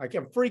 I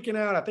kept freaking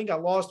out. I think I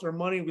lost our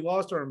money. We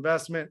lost our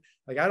investment.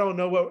 Like, I don't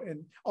know what,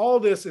 and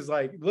all this is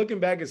like, looking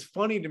back, is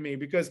funny to me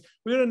because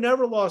we would have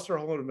never lost our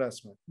whole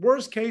investment.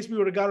 Worst case, we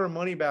would have got our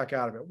money back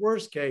out of it.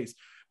 Worst case,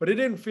 but it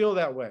didn't feel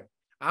that way.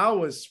 I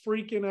was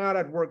freaking out.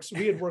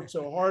 We had worked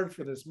so hard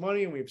for this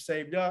money, and we've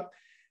saved up.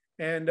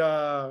 And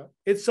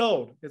it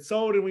sold,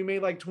 and we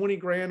made like 20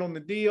 grand on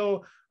the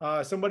deal.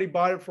 Somebody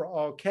bought it for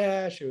all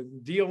cash. The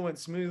deal went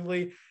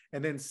smoothly.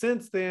 And then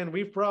since then,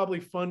 we've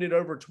probably funded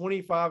over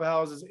 25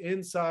 houses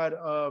inside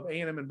of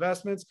A&M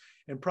Investments,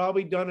 and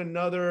probably done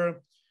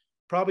another,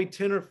 probably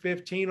 10 or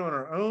 15 on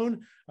our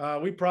own.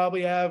 We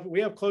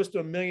have close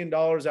to $1 million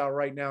out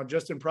right now,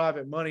 just in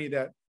private money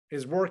that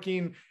is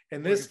working.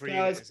 And this,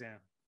 guys,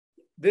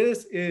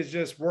 this is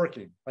just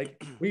working. Like,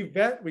 we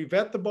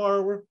vet the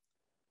borrower.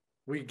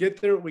 We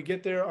get their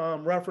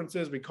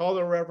references. We call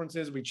their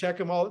references. We check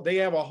them all. They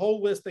have a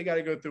whole list they got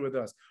to go through with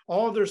us.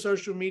 All of their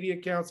social media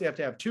accounts, they have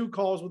to have 2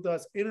 calls with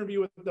us,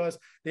 interview with us.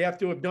 They have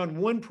to have done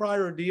one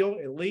prior deal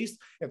at least.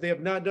 If they have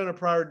not done a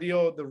prior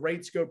deal, the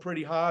rates go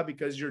pretty high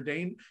because you're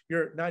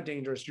not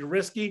dangerous. You're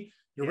risky.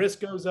 Your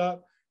risk goes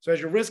up. So as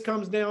your risk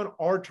comes down,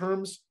 our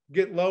terms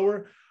get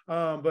lower.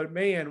 But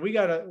man,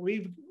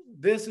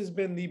 this has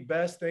been the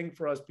best thing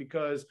for us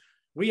because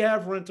we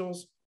have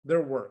rentals.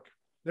 They're work.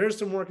 There's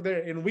some work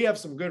there, and we have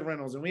some good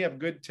rentals, and we have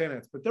good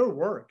tenants, but they're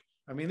work.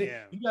 I mean,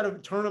 you got to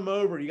turn them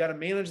over. You got to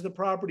manage the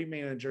property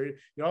manager.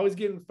 You're always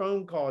getting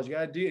phone calls. You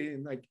got to do,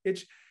 and like,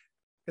 it's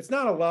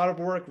not a lot of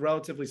work,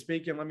 relatively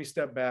speaking. Let me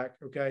step back.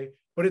 Okay.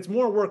 But it's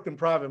more work than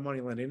private money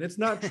lending. It's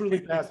not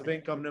truly passive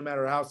income, no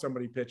matter how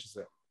somebody pitches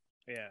it.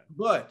 Yeah.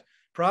 But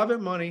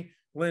private money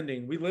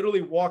lending, we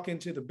literally walk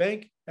into the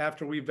bank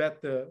after we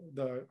vet the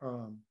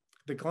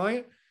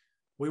client.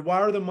 We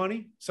wire the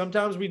money.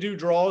 Sometimes we do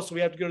draws, so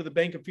we have to go to the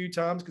bank a few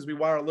times because we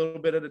wire a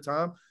little bit at a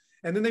time.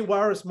 And then they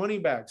wire us money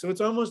back. So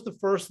it's almost the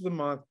first of the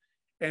month.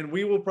 And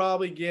we will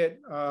probably get,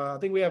 I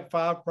think we have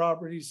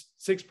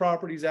 6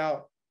 properties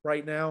out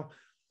right now.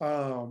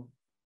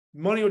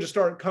 Money will just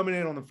start coming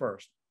in on the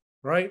first,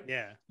 right?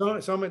 Yeah.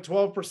 Some at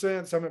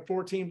 12%, some at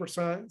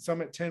 14%,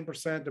 some at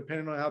 10%,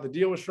 depending on how the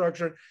deal was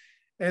structured.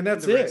 And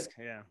that's it. Risk,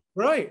 yeah.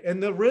 Right.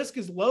 And the risk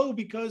is low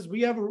because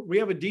we have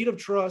a deed of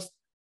trust.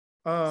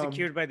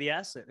 Secured by the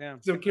asset. Yeah.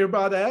 Secured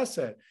by the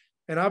asset.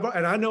 And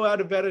I know how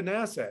to vet an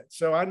asset.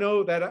 So I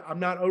know that I'm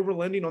not over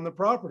lending on the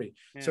property.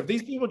 Yeah. So if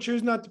these people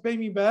choose not to pay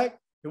me back,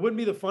 it wouldn't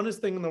be the funnest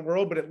thing in the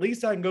world, but at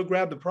least I can go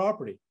grab the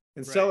property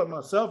and sell it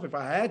myself if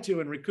I had to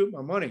and recoup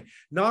my money.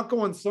 Knock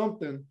on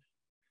something.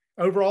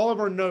 Over all of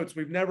our notes,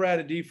 we've never had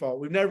a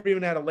default. We've never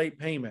even had a late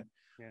payment.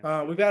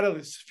 Yeah. We've had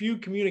a few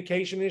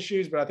communication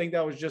issues, but I think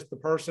that was just the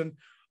person.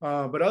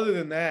 But other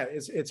than that,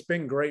 it's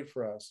been great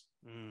for us.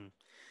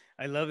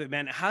 I love it,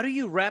 man. How do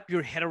you wrap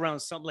your head around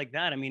something like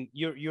that? I mean,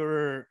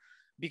 you're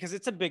because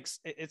it's a big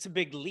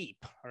leap,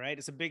 all right?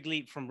 It's a big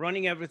leap from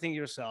running everything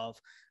yourself.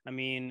 I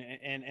mean,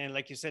 and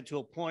like you said, to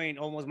a point,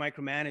 almost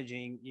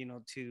micromanaging,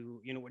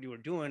 to, what you were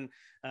doing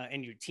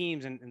and your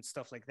teams and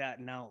stuff like that.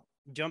 Now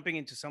jumping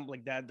into something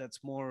like that,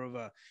 that's more of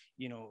a,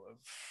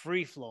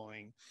 free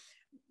flowing.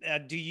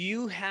 Do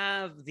you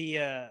have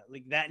the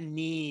like that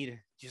need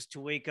just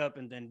to wake up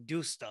and then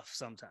do stuff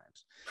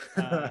sometimes?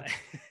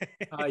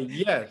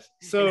 Yes.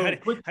 So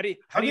how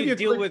do you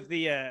deal with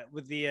the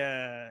with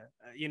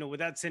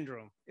that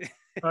syndrome?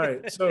 All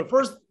right. So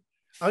first,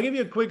 I'll give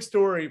you a quick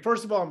story.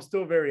 First of all, I'm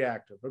still very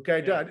active.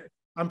 Okay. Yeah.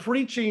 I'm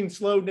preaching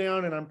slow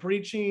down, and I'm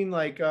preaching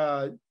like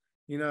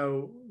be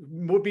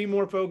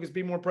more focused,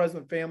 be more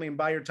present with family, and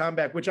buy your time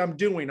back, which I'm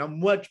doing. I'm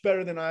much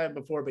better than I am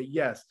before. But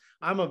yes,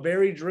 I'm a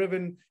very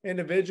driven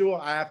individual.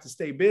 I have to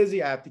stay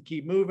busy. I have to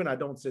keep moving. I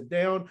don't sit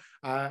down.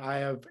 I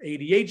have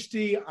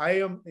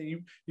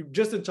ADHD. You've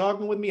just been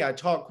talking with me. I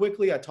talk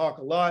quickly. I talk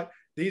a lot.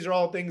 These are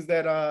all things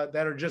that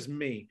are just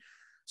me.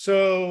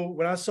 So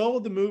when I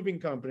sold the moving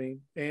company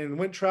and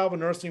went travel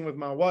nursing with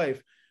my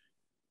wife,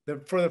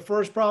 for the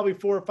first probably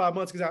 4 or 5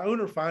 months, because I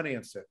owner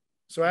financed it.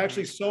 So I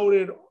actually sold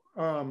it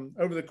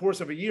over the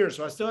course of a year.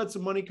 So I still had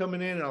some money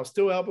coming in and I was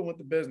still helping with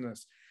the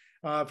business.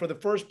 For the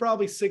first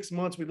probably 6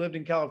 months, we lived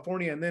in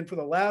California. And then for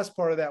the last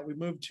part of that, we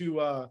moved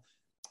to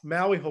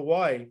Maui,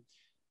 Hawaii,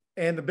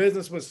 and the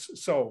business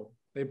was sold.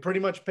 They pretty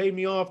much paid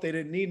me off. They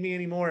didn't need me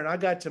anymore. And I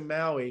got to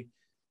Maui.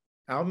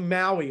 I'm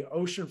Maui,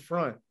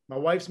 oceanfront. My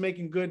wife's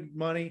making good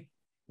money.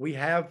 We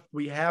have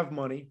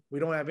money. We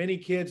don't have any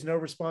kids, no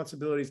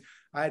responsibilities.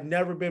 I had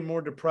never been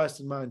more depressed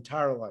in my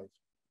entire life.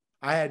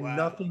 I had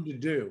nothing to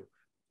do.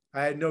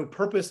 I had no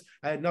purpose.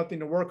 I had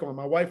nothing to work on.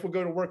 My wife would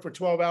go to work for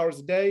 12 hours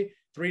a day,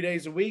 3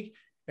 days a week,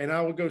 and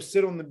I would go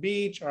sit on the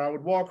beach, or I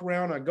would walk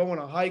around. I'd go on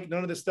a hike.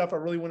 None of this stuff I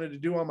really wanted to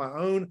do on my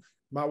own.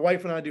 My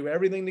wife and I do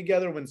everything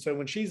together. So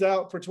when she's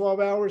out for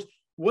 12 hours,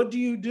 what do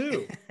you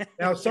do?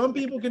 Now, some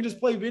people can just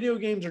play video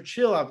games or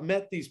chill. I've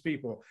met these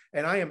people,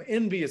 and I am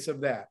envious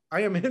of that.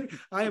 I am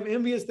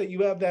envious that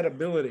you have that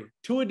ability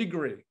to a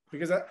degree,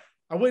 because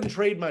I wouldn't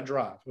trade my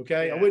drive.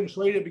 Okay. Yeah. I wouldn't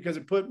trade it because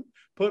it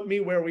put me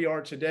where we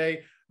are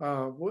today.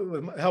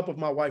 With the help of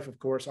my wife, of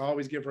course. I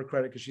always give her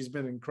credit because she's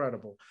been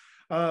incredible.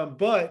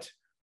 But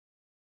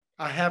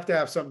I have to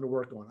have something to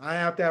work on. I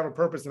have to have a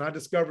purpose. And I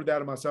discovered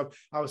that in myself.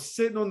 I was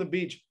sitting on the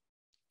beach,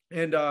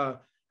 and I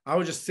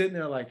was just sitting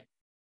there like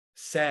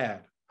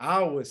sad.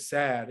 I was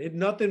sad.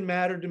 Nothing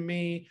mattered to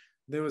me.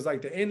 There was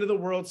like the end of the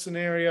world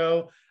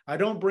scenario. I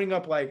don't bring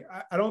up I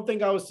don't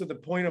think I was to the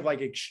point of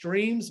like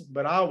extremes,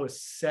 but I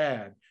was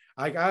sad.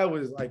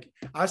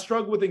 I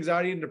struggled with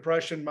anxiety and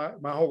depression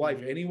my whole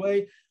life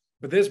anyway.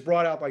 But this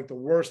brought out like the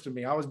worst of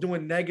me. I was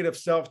doing negative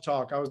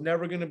self-talk. I was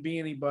never going to be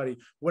anybody.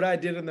 What I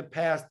did in the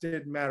past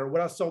didn't matter.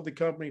 What I sold the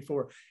company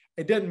for,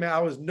 it didn't matter.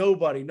 I was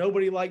nobody.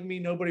 Nobody liked me.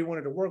 Nobody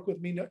wanted to work with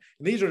me. And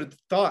these are the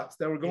thoughts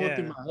that were going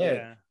through my head.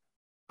 Yeah.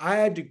 I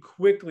had to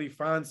quickly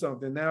find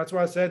something. Now, that's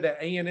why I said that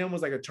A&M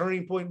was like a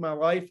turning point in my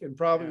life, and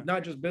probably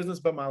not just business,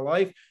 but my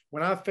life.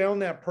 When I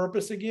found that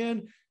purpose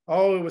again,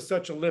 oh, it was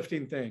such a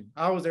lifting thing.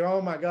 I was like,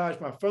 oh my gosh,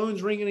 my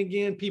phone's ringing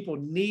again. People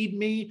need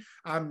me.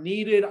 I'm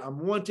needed.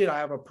 I'm wanted. I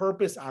have a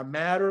purpose. I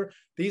matter.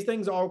 These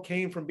things all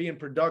came from being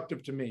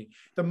productive to me.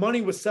 The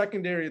money was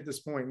secondary at this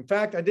point. In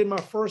fact, I did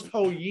my first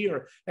whole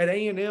year at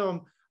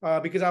A&M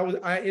because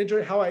I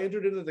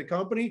entered into the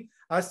company.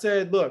 I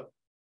said, look,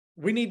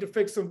 we need to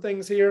fix some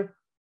things here.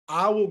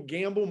 I will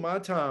gamble my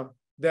time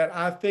that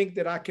I think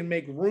that I can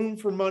make room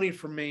for money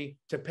for me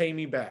to pay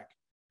me back.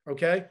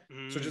 Okay.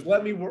 So just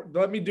let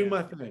me do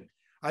my thing.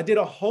 I did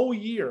a whole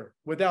year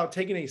without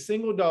taking a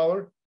single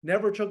dollar,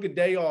 never took a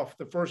day off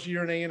the first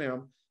year in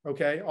A&M.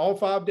 Okay. All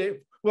 5 days,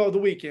 well, the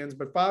weekends,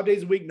 but 5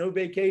 days a week, no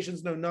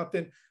vacations, no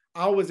nothing.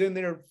 I was in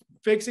there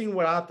fixing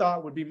what I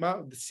thought would be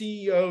the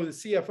CEO, the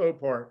CFO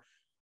part.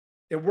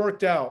 It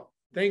worked out,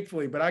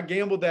 thankfully, but I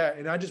gambled that,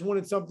 and I just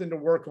wanted something to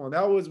work on.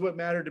 That was what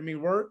mattered to me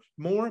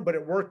more, but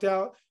it worked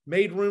out,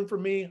 made room for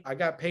me. I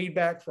got paid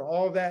back for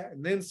all of that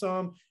and then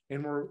some.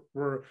 And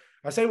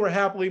I say we're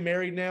happily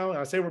married now. And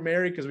I say we're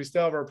married because we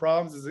still have our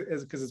problems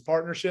because it's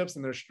partnerships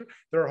and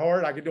they're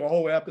hard. I could do a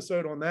whole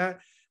episode on that,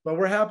 but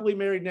we're happily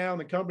married now,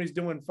 and the company's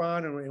doing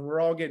fine, and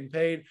we're all getting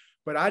paid.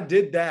 But I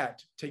did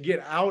that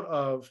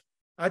to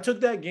I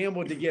took that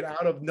gamble to get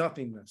out of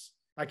nothingness.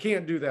 I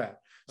can't do that.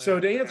 So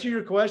to answer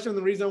your question,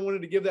 the reason I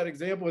wanted to give that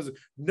example is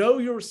know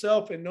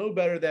yourself and know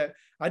better that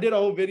I did a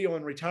whole video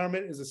on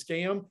retirement is a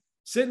scam.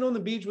 Sitting on the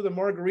beach with a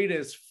margarita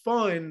is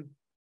fun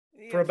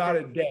for about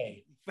a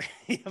day.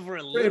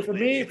 For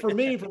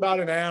me, for about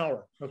an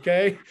hour.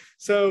 Okay.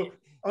 So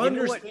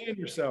understand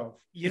yourself.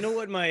 You know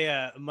what? My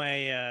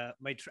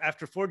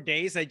after 4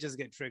 days, I just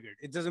get triggered.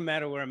 It doesn't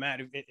matter where I'm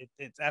at.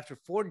 It's after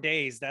 4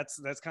 days. That's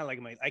kind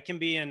of like I can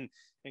be in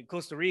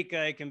Costa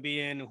Rica. I can be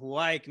in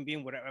Hawaii. I can be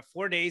in whatever.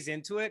 4 days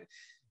into it,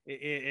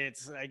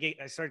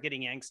 I start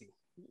getting angsty.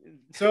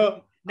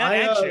 So not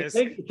anxious.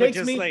 It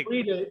takes me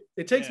 3 days.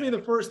 It takes me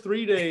the first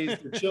 3 days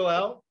to chill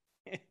out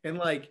and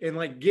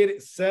get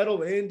it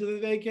settled into the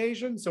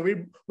vacation. So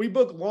we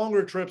book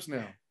longer trips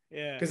now.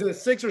 Yeah. Because the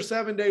 6 or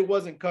 7 day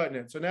wasn't cutting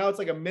it. So now it's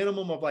like a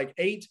minimum of like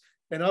 8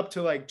 and up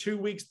to like 2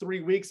 weeks,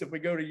 3 weeks if we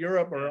go to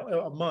Europe, or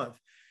a month.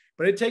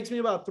 But it takes me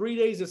about 3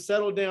 days to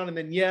settle down. And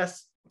then,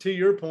 yes, to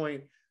your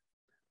point,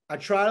 I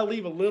try to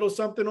leave a little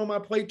something on my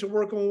plate to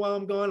work on while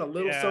I'm gone, a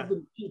little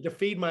something to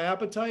feed my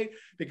appetite.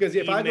 Because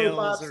if I go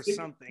 5 or 6,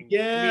 something,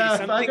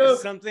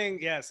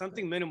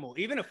 something minimal,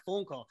 even a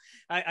phone call.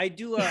 I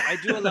do a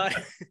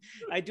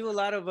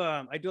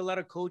lot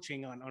of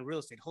coaching on real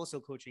estate,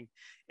 wholesale coaching,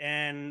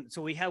 and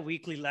so we have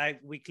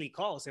weekly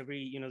calls they're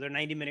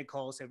 90-minute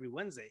calls every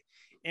Wednesday,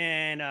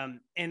 and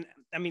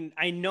I mean,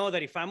 I know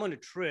that if I'm on a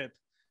trip,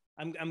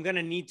 I'm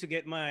gonna need to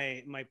get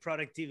my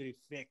productivity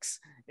fix,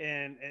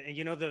 and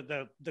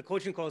the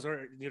coaching calls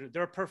are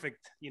they're a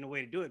perfect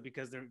way to do it,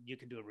 because you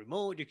can do it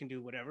remote, you can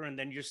do whatever, and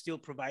then you're still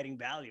providing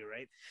value,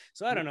 right?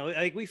 So I don't know,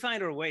 like we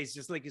find our ways,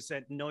 just like you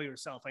said, know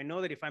yourself. I know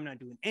that if I'm not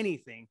doing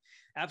anything,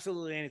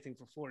 absolutely anything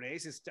for 4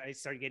 days, I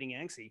start getting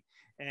angsty.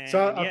 And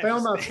so I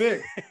found my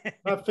fix.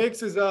 My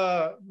fix is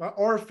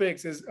our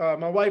fix is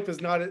my wife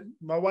does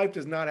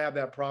not have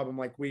that problem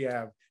like we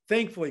have,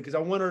 thankfully, because I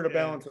want her to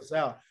balance us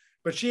out.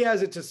 but she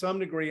has it to some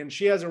degree, and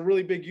she has a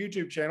really big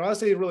YouTube channel. I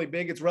say really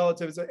big, it's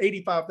relative. It's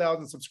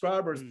 85,000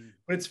 subscribers,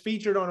 but it's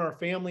featured on our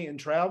family and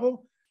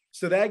travel.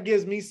 So that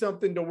gives me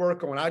something to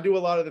work on. I do a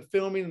lot of the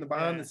filming and the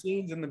behind the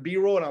scenes and the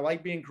B-roll, and I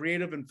like being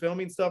creative and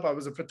filming stuff. I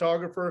was a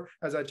photographer,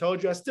 as I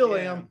told you. I still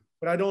am,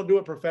 but I don't do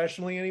it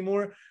professionally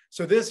anymore.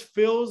 So this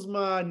fills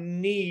my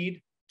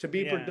need to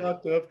be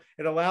productive.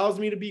 It allows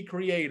me to be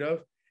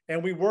creative,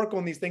 and we work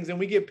on these things and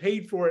we get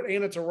paid for it.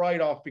 And it's a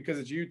write-off because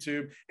it's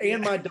YouTube.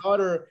 And my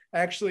daughter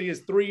actually is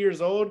 3 years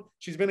old.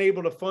 She's been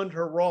able to fund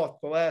her Roth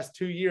the last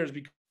 2 years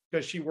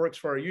because she works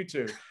for our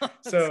YouTube.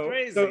 So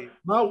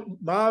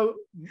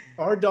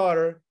our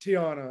daughter,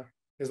 Tiana,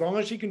 as long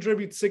as she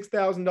contributes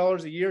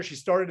 $6,000 a year, she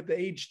started at the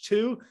age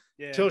 2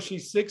 till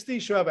she's 60,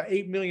 she'll have an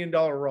 $8 million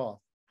Roth.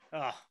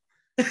 Oh,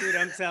 dude,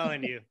 I'm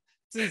telling you,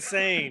 it's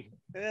insane.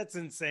 That's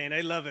insane. I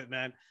love it,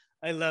 man.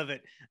 I love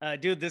it.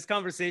 Dude, this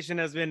conversation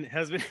has been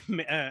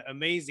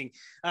amazing.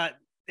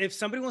 If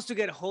somebody wants to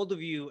get a hold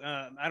of you,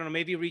 I don't know,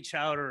 maybe reach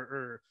out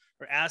or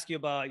ask you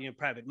about,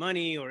 private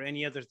money or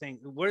any other thing,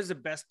 where's the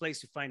best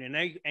place to find it?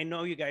 And I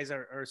know you guys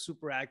are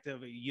super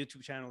active at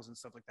YouTube channels and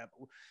stuff like that,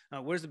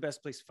 but where's the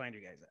best place to find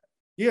you guys at?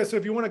 Yeah. So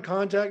if you want to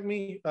contact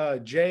me,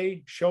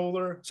 Jon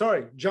Schoeller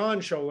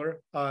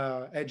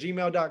at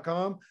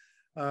gmail.com.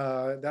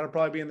 That'll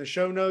probably be in the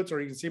show notes,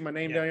 or you can see my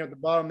name down here at the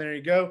bottom. There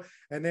you go.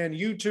 And then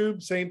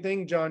YouTube, same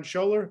thing, Jon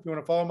Schoeller. If you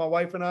want to follow my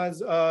wife and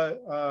I's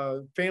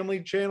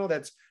family channel,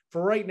 that's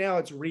for right now,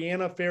 it's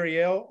Rihanna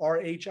Ferial,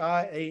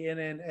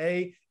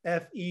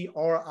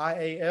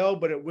 RHIANNAFERIAL,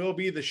 but it will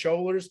be the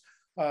Schoellers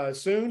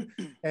soon.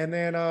 And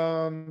then,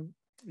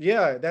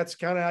 that's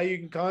kind of how you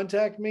can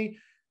contact me.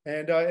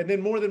 And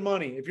then More Than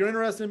Money. If you're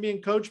interested in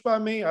being coached by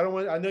me,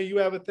 I know you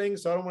have a thing,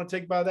 so I don't want to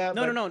take by that.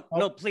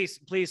 No, please,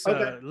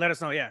 let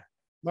us know. Yeah.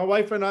 My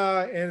wife and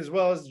I, and as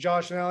well as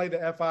Josh and Allie,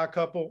 the FI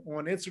couple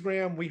on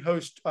Instagram, we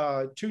host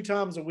 2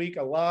 times a week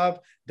a live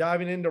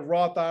diving into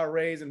Roth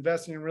IRAs,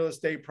 investing in real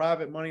estate,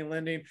 private money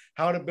lending,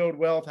 how to build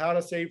wealth, how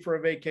to save for a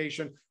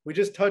vacation. We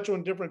just touch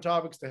on different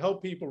topics to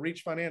help people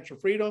reach financial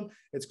freedom.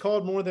 It's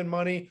called More Than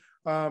Money.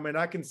 And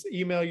I can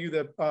email you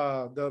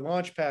the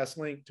Launch Pass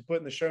link to put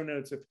in the show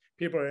notes if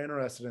people are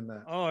interested in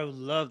that. Oh, I would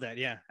love that.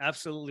 Yeah,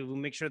 absolutely. We'll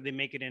make sure they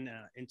make it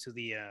into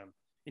the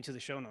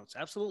show notes.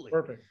 Absolutely.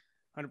 Perfect.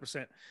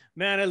 100%.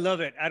 Man, I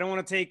love it. I don't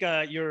want to take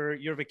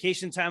your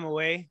vacation time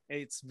away.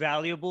 It's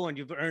valuable and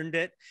you've earned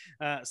it.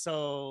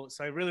 So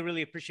I really,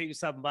 really appreciate you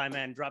stopping by,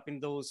 man. Dropping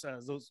those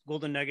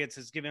golden nuggets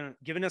has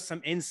given us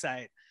some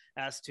insight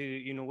as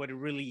to, what it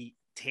really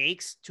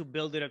takes to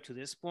build it up to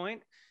this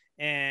point,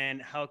 and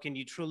how can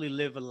you truly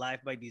live a life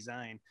by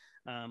design,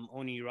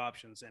 owning your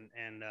options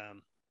and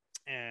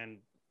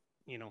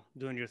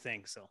doing your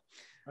thing. So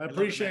I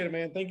appreciate it,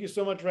 man. Thank you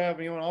so much for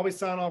having me on. Always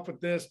sign off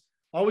with this.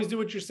 Always do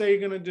what you say you're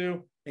going to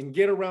do, and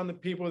get around the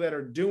people that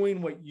are doing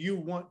what you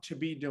want to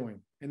be doing.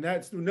 And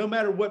that's no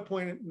matter what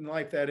point in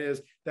life that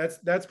is,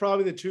 that's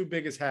probably the 2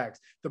 biggest hacks.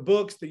 The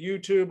books, the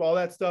YouTube, all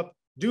that stuff,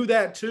 do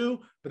that too,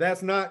 but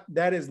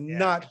that is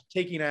not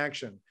taking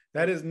action.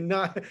 That's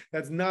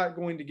not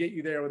going to get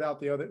you there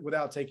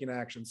without taking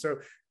action. So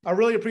I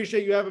really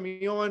appreciate you having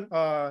me on.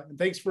 And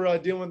thanks for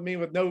dealing with me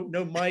with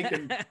no mic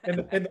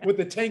and with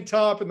the tank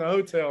top in the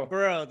hotel.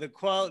 Bro, the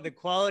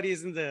quality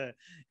is in the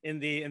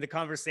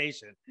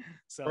conversation.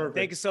 So Perfect.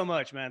 Thank you so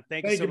much, man.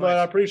 Thank you so much. Bud.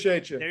 I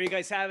appreciate you. There you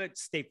guys have it.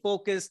 Stay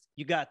focused.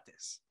 You got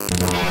this.